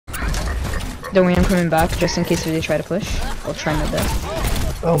Don't worry, I'm coming back just in case they try to push. I'll try my best.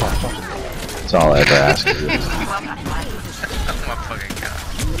 Oh my god. That's all I ever ask of you. Oh my fucking god.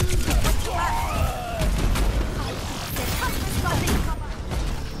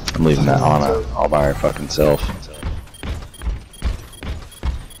 I'm leaving that on all by her fucking self.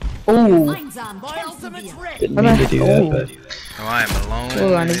 Oh! Didn't mean to do that, but Oh, I am alone.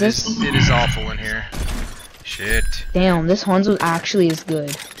 Hold on, is this? It is awful in here. Shit. Damn, this Hanzo actually is good.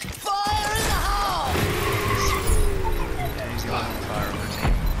 He's got fire on the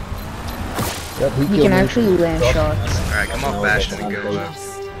team. Yep, He can actually land shots. Alright, come off Bastion and go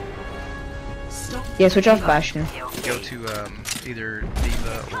Yeah, switch off Bastion. go to either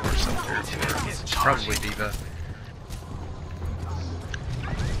Diva or something. Probably Diva.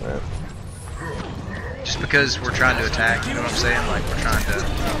 Just because we're trying to attack, you know what I'm saying? Like we're trying to,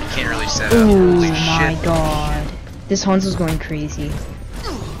 you can't really set up. Oh Holy my shit. god. This Hanzo's going crazy.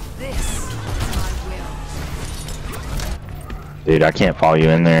 dude, I can't follow you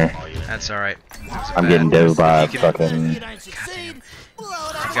in there. That's alright. I'm getting dove by fucking. I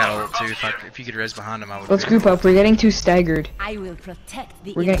got ult too. If you could res behind him, I would. Let's group up. We're getting too staggered. I will protect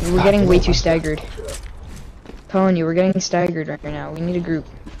the We're getting way too staggered. Telling you, we're getting staggered right now. We need a group.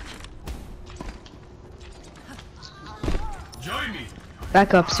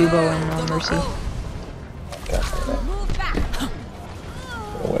 Back up, Subo and Mercy.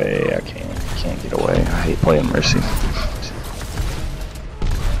 Away, I can't get away. I hate playing Mercy.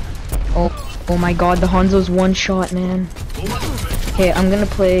 Oh my god, the Hanzo's one shot, man. Okay, I'm gonna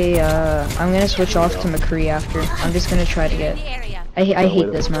play, I'm gonna switch off to McCree after. I'm just gonna try to get... I hate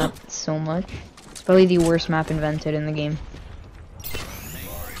this map so much. It's probably the worst map invented in the game.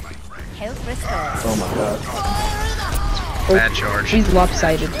 Oh my god. Oh, Bad charge. He's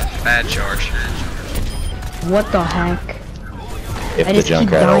lopsided. Bad charge. What the heck? If I the just keep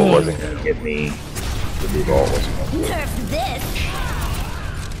Junkrat dying. ult wasn't gonna get me, the Diva ult wasn't gonna get me.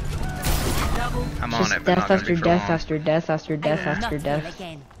 I'm on Just it, but death not gonna after be for death long. after death after death after death.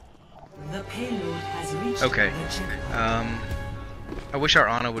 Okay. I wish our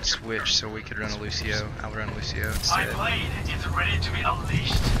Ana would switch so we could run a Lucio. I would run a Lucio My instead. blade is ready to be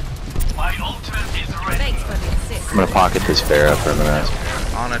unleashed. My ultimate is ready. I'm gonna pocket this Pharah for a minute.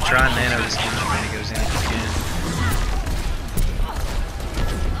 Ana, try and nano this Genji when he goes in if you can.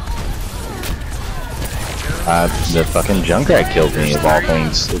 The fucking Junkrat killed me of all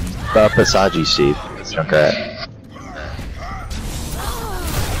things. Passagi's sheep. Junkrat.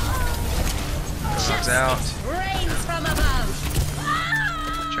 Dog's out.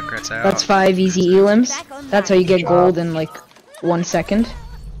 Junkrat's out. That's 5 easy elims. That's how you get gold in like 1 second.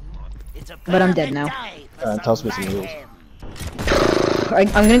 But I'm dead now. Toss me some heals. I'm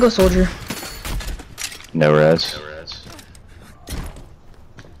gonna go soldier. No res.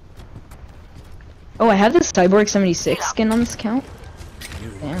 Oh, I have this Cyborg 76 skin on this account.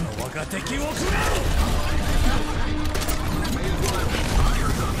 Damn. Good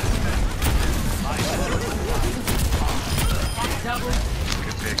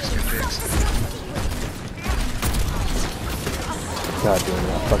picks, good picks. God damn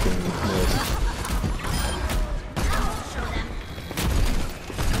it, I fucking missed.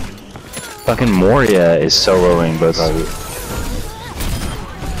 Fucking Moria is soloing both of you.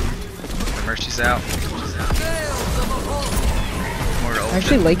 Mercy's out. More to ult. I'm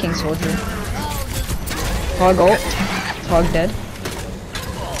actually liking soldier. Hog ult. Hog dead.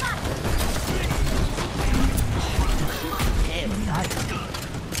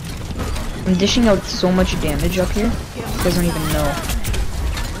 I'm dishing out so much damage up here. You guys don't even know.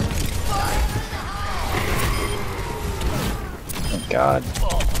 Thank God.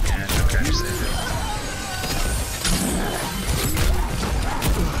 Yeah, Junkrat just saved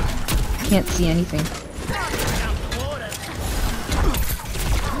it. Can't see anything.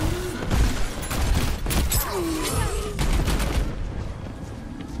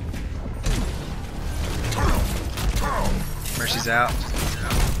 Mercy's out.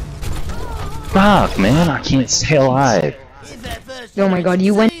 Fuck, man, I can't stay alive. Oh my god,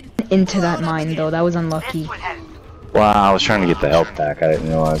 you went into that mine though. That was unlucky. Wow, I was trying to get the health back. I didn't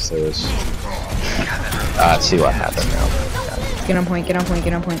realize there was. See what happened now. Get on point, get on point,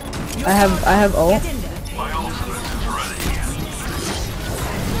 get on point. I have ult. My ultimate is ready.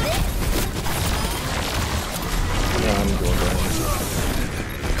 Yeah, I'm going down.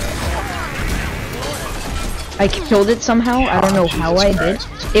 I killed it somehow. I don't know how I did.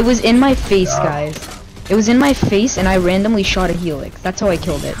 It was in my face, guys. It was in my face, and I randomly shot a helix. That's how I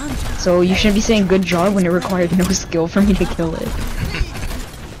killed it. So you shouldn't be saying good job when it required no skill for me to kill it.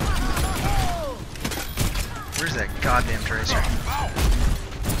 Where's that goddamn tracer?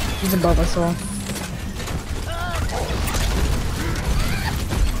 He's above us all.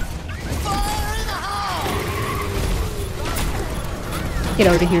 Get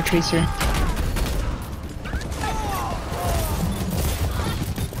out of here, Tracer.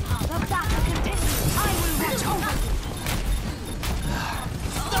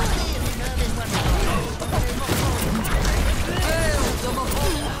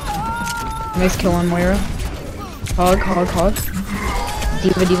 Nice kill on Moira. Hog.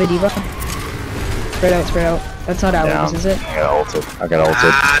 Diva. Spread out. That's not ours, is it? I got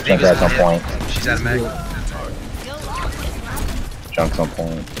ulted. Junkrat's on point. She's out of mag. Junk's on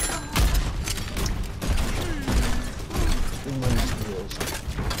point.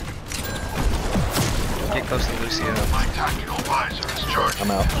 Get close to Lucio. My tactical visor is charged.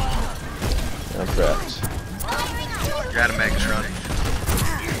 I'm out. I'm trapped. You're out of mag, Shroud.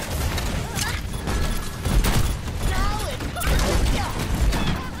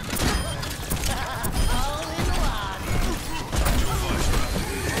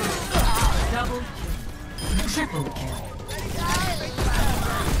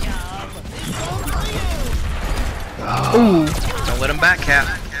 Ooh. Don't let him back cap.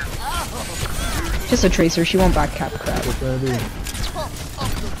 Just a Tracer, she won't back cap crap. What can I do?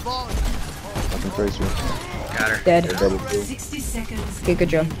 Fucking Tracer. Got her. Dead. Double kill. 60 seconds. Okay, good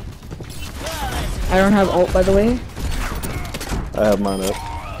job. I don't have ult, by the way. I have mine up.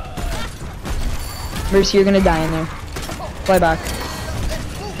 Mercy, you're gonna die in there. Fly back.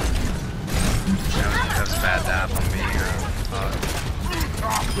 That was a bad dap on me.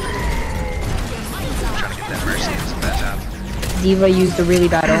 I'm trying to get that Mercy. It was a bad dap. Diva used a really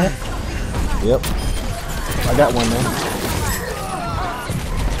bad ult. Yep. I got one now.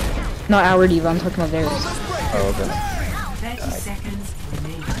 Not our Diva, I'm talking about theirs. Oh, okay. 30 seconds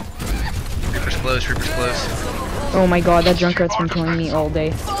remaining. Reaper's close. Oh my god, that Junkrat's been killing me all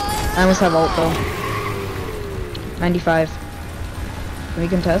day. I almost have ult though. 95. Can we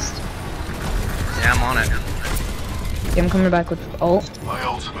contest? Yeah, I'm on it. Yeah, I'm coming back with ult. My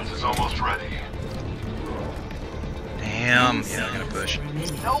ultimate is almost ready. Damn. Yeah, I'm gonna push.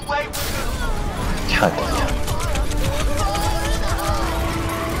 No way with this. God damn.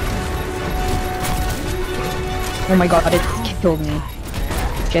 Oh my god, it killed me.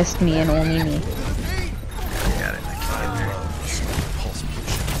 Just me and only me. Got it. I can't get there.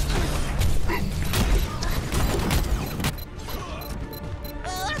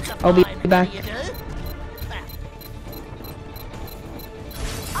 I'll be back.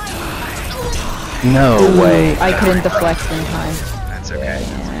 No way. I couldn't deflect in time. That's okay.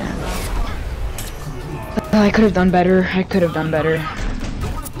 I could have done better.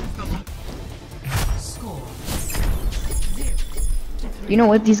 You know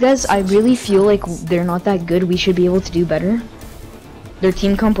what, these guys, I really feel like they're not that good. We should be able to do better. Their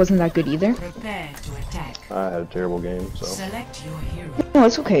team comp wasn't that good either. Prepare to attack. I had a terrible game, so. Select your hero. No,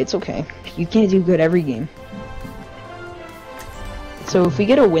 it's okay. You can't do good every game. So if we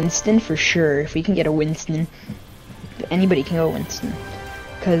get a Winston, for sure, if we can get a Winston, anybody can go Winston.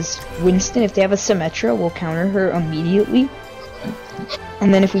 Because Winston, if they have a Symmetra, we'll counter her immediately.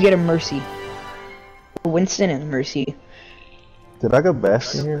 And then if we get a Mercy, Winston and a Mercy. Did I go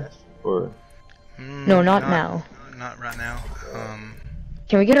Bastion here? Or? No, not now. Not right now.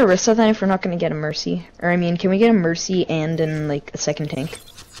 Can we get a Rissa then if we're not gonna get a Mercy? Or I mean, can we get a Mercy and in like a second tank?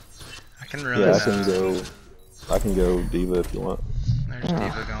 I can run. Yeah, I can go Diva if you want. There's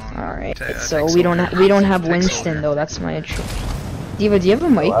Diva going. Alright, Ta- so take we don't Soldier. have Take Winston Soldier. though. That's my issue. Diva, do you have a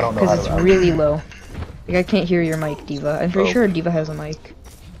mic? I don't know Because how it's to- really low. Like I can't hear your mic, Diva. I'm pretty Oh. sure Diva has a mic.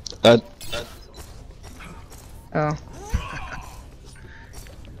 Oh.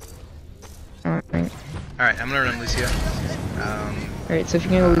 Alright. Alright, I'm gonna run Lucio. Alright, so if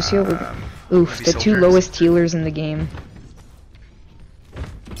you're gonna go Lucio, oof, maybe the two Soldier. lowest healers in the game.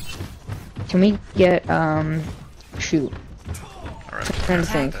 Can we get, shoot. Alright. Trying to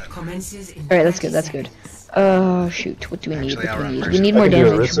think. Commences in Alright, that's 30 good, that's good. seconds. Shoot, what do we need? Actually, I'll run We first. need more I can do a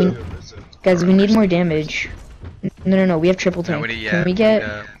damage. Rissa. Guys, we need more damage. No, we have triple No, tank. we need, Can we get...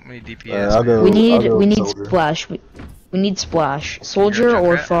 we need DPS. I'll go. We need Soldier. splash. We need splash. Soldier You're a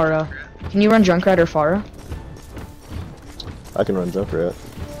or Junkrat? Pharah. Can you run Junkrat or Pharah? I can run Junkrat.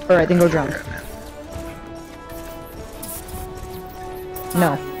 Alright, then go Junk. Alright, man.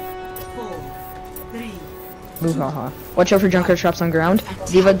 No. 4, 3, Boo-ha-ha. Watch out for Junkrat traps on ground.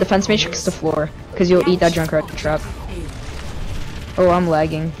 Diva, defense matrix to floor. Because you'll eat that Junkrat trap. Oh, I'm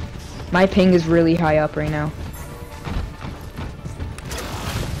lagging. My ping is really high up right now.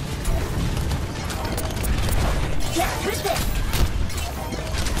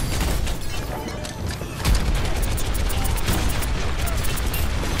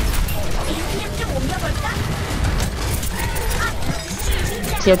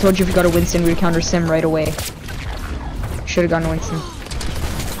 See, I told you if you got a Winston, we'd counter Sim right away. Should've gotten a Winston.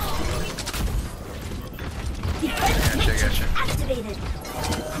 Gotcha.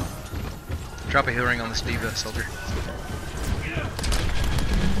 Drop a heal ring on this diva, soldier.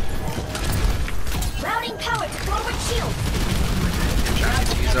 Routing power to forward shield.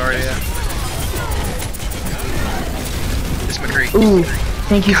 Zarya. This McCree. Ooh,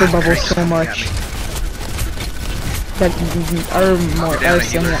 thank you for God, bubbles Christ, so much. That our Their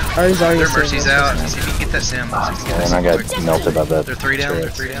Zarya mercy's out. See if you can get that Sim. And I got melted by the They're 3 down. They're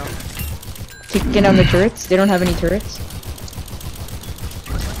turrets. 3 down. Kicking down the turrets. They don't have any turrets.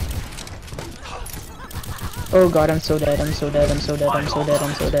 Oh god, I'm so dead. I'm so dead. I'm so dead. I'm so dead.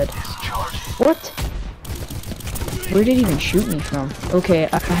 I'm so dead. What? Where did he even shoot me from? Okay,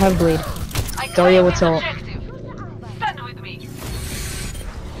 I have blade. Zarya, what's ult?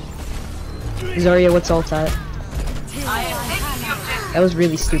 Zarya, what's ult at? That was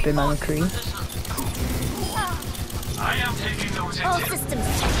really stupid, my McCree. I am taking those All into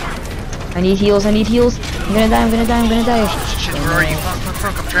systems. I need heals. I need heals. I'm gonna die. I'm gonna die. I'm gonna die. Shit, where are you?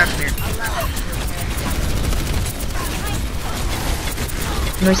 Fuck, I'm trapped in here.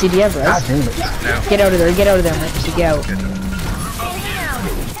 Mercy, do you have res? No. Get out of there. Get out of there, Mercy. Get out.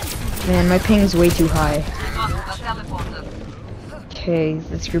 Man, my ping's way too high. Okay,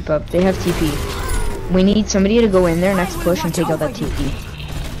 let's group up. They have TP. We need somebody to go in there next push and take out that TP.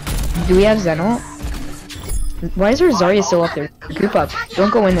 Do we have Zeno? Why is there Zarya still up there? Group up.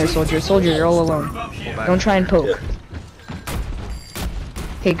 Don't go in there, soldier. Soldier, you're all alone. Don't try and poke.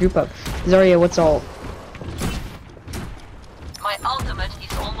 Okay, group up. Zarya, what's ult? My ultimate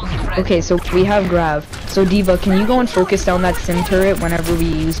is almost ready. Okay, so we have Grav. So Diva, can you go and focus down that Sim turret whenever we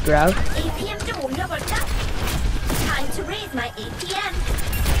use Grav? APM door leveled up. Time to raise my APM.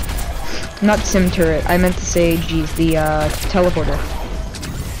 Not Sim turret. I meant to say, geez, the teleporter.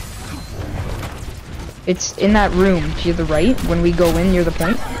 It's in that room to the right. When we go in near the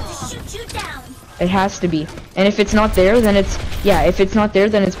point, Shoot you down. it has to be. And if it's not there, then it's if it's not there,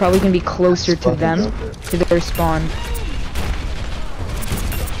 then it's probably gonna be closer to them, to their spawn.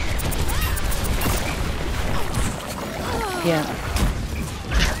 Yeah.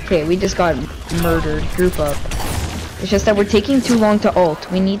 Okay, we just got murdered. Group up. It's just that we're taking too long to ult.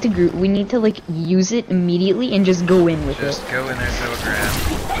 We need to group. We need to like use it immediately and just go in with it. Just go in there, throw a grab.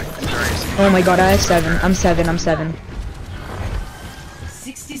 Sorry. Oh my god, I have 7. I'm 7. I'm 7.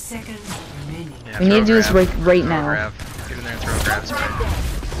 60 seconds remaining. Yeah, We need to do this right Throw a now. grab. Get in there and throw a grab. Sorry.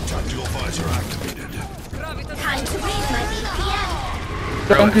 Time to raise my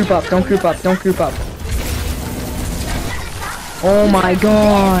APM. Don't group up. Don't group up. Don't group up. Oh my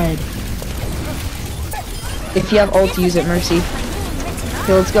god. If you have ult, use it, Mercy.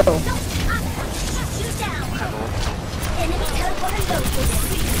 Okay, let's go. Shoot you down. Enemy teleporter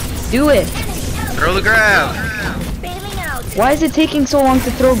located. Do it. Throw the grab. Bailing out. Why is it taking so long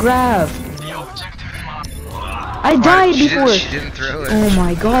to throw Grav? the objective mark. I died She before. She didn't throw it. Oh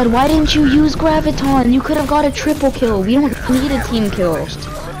my god, why didn't you use Graviton? You could have got a triple kill. We don't need a team kill.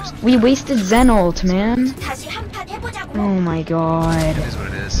 We wasted Zen ult, man. 다시 한판 해보자고. Oh my god. It is what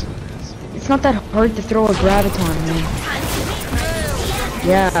it is. It's not that hard to throw a Graviton, man. Time to raise my APM.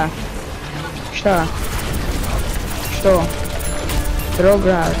 Yeah. Что? Что? Throw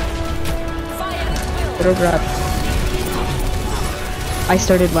Grav. Throw Grav. I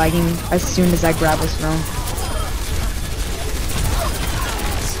started lagging as soon as that grab was thrown.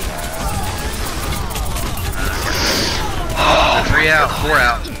 They're 3 out, 4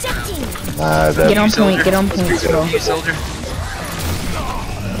 out. Get on Soldier. point, bro. You soldier.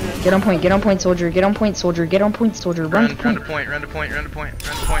 Get on point, soldier. Get on point, soldier. Get on point, soldier. Run to Run to point. point, run to point, run to point,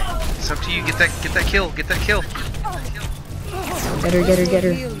 run to point. It's up to you. Get that kill. Get that kill. Get her, get her, get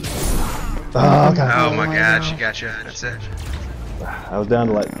her. Oh, God. Oh my god, she got you. That's it. I was down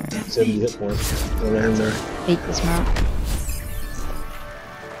to like 70 hit points. I ran in there. Hate this map.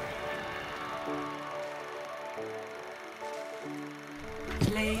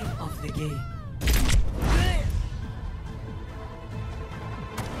 Play of the game.